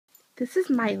This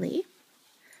is Miley.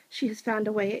 She has found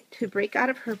a way to break out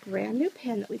of her brand new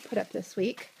pen that we put up this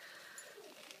week.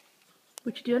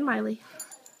 What you doing, Miley?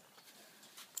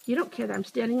 You don't care that I'm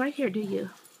standing right here, do you?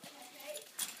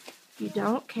 You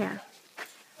don't care.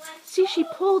 See, she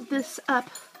pulled this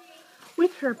up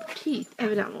with her teeth,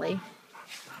 evidently,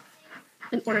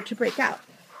 in order to break out.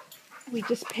 We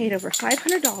just paid over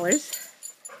 $500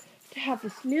 to have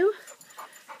this new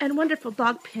and wonderful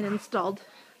dog pen installed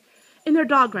in their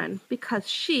dog run because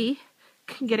she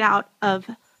can get out of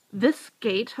this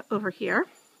gate over here.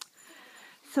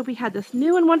 So we had this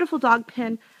new and wonderful dog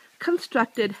pen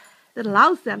constructed that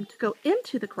allows them to go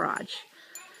into the garage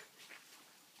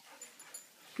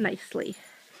nicely.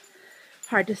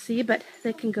 Hard to see, but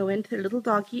they can go into their little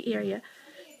doggy area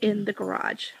in the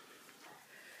garage.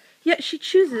 Yet she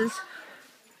chooses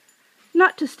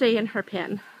not to stay in her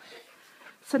pen.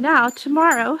 So now,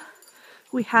 tomorrow,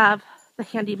 we have the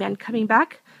handyman coming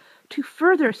back to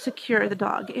further secure the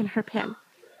dog in her pen.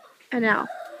 And now,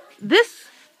 this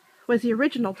was the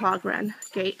original dog run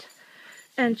gate,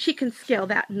 and she can scale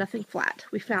that nothing flat,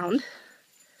 we found,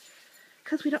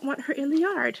 because we don't want her in the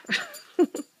yard.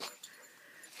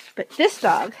 But this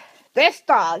dog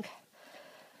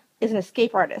is an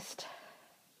escape artist.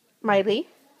 Miley?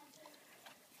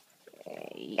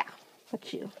 Yeah,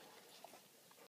 that's you.